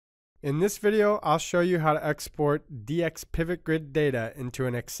In this video, I'll show you how to export dxPivotGrid data into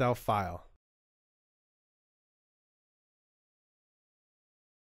an Excel file.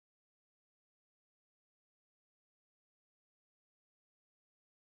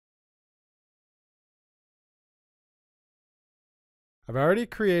 I've already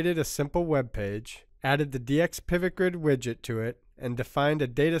created a simple web page, added the dxPivotGrid widget to it, and defined a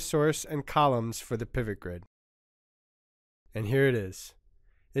data source and columns for the pivot grid. And here it is.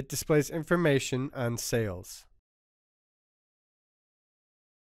 It displays information on sales.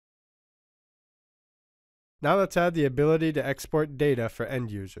 Now let's add the ability to export data for end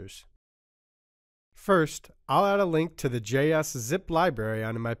users. First, I'll add a link to the JS zip library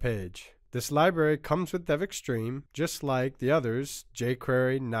onto my page. This library comes with DevExtreme, just like the others,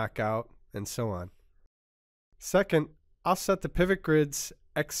 jQuery, Knockout, and so on. Second, I'll set the pivot grid's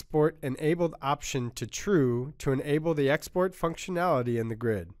export enabled option to true to enable the export functionality in the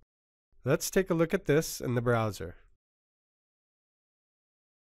grid. Let's take a look at this in the browser.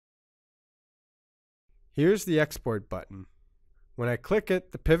 Here's the export button. When I click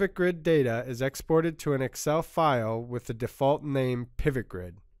it, the pivot grid data is exported to an Excel file with the default name Pivot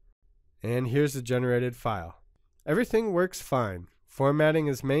Grid. And here's the generated file. Everything works fine. Formatting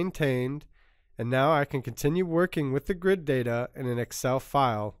is maintained, and now I can continue working with the grid data in an Excel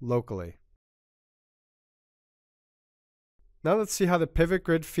file locally. Now let's see how the pivot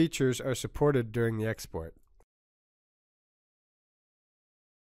grid features are supported during the export.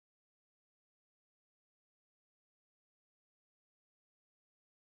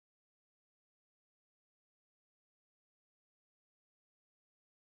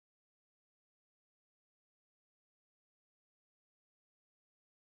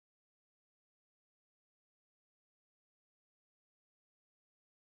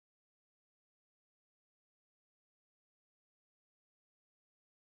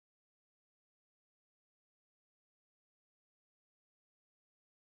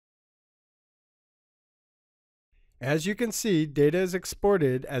 As you can see, data is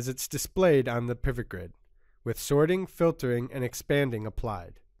exported as it's displayed on the pivot grid, with sorting, filtering, and expanding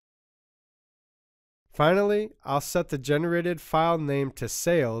applied. Finally, I'll set the generated file name to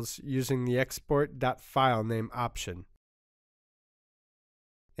sales using the export.filename option.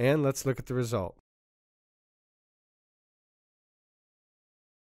 And let's look at the result.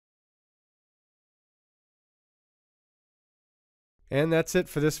 And that's it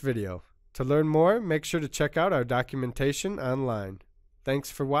for this video. To learn more, make sure to check out our documentation online.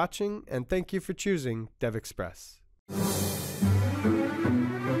 Thanks for watching, and thank you for choosing DevExpress.